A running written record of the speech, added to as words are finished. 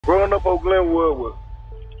Growing up on Glenwood was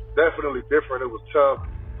definitely different. It was tough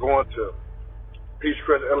going to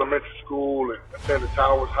Peachcrest Elementary School and attending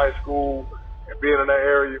Towers High School and being in that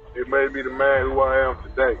area. It made me the man who I am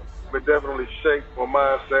today. It definitely shaped my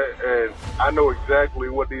mindset, and I know exactly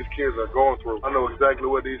what these kids are going through. I know exactly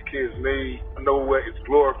what these kids need. I know what is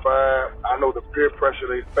glorified. I know the peer pressure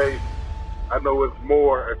they face. I know it's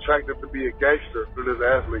more attractive to be a gangster than as an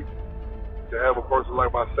athlete. To have a person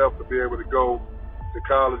like myself to be able to go to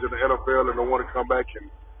college in the NFL and to want to come back and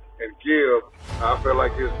give, I feel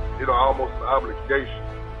like it's almost an obligation,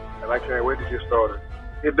 and I can't wait to get started.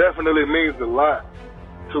 It definitely means a lot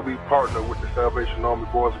to be partnered with the Salvation Army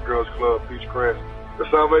Boys and Girls Club Peachcrest. The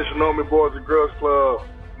Salvation Army Boys and Girls Club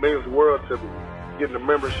means the world to me. Getting the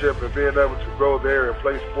membership and being able to go there and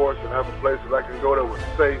play sports and have a place that I can go there with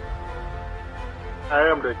safe. I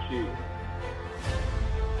am that kid.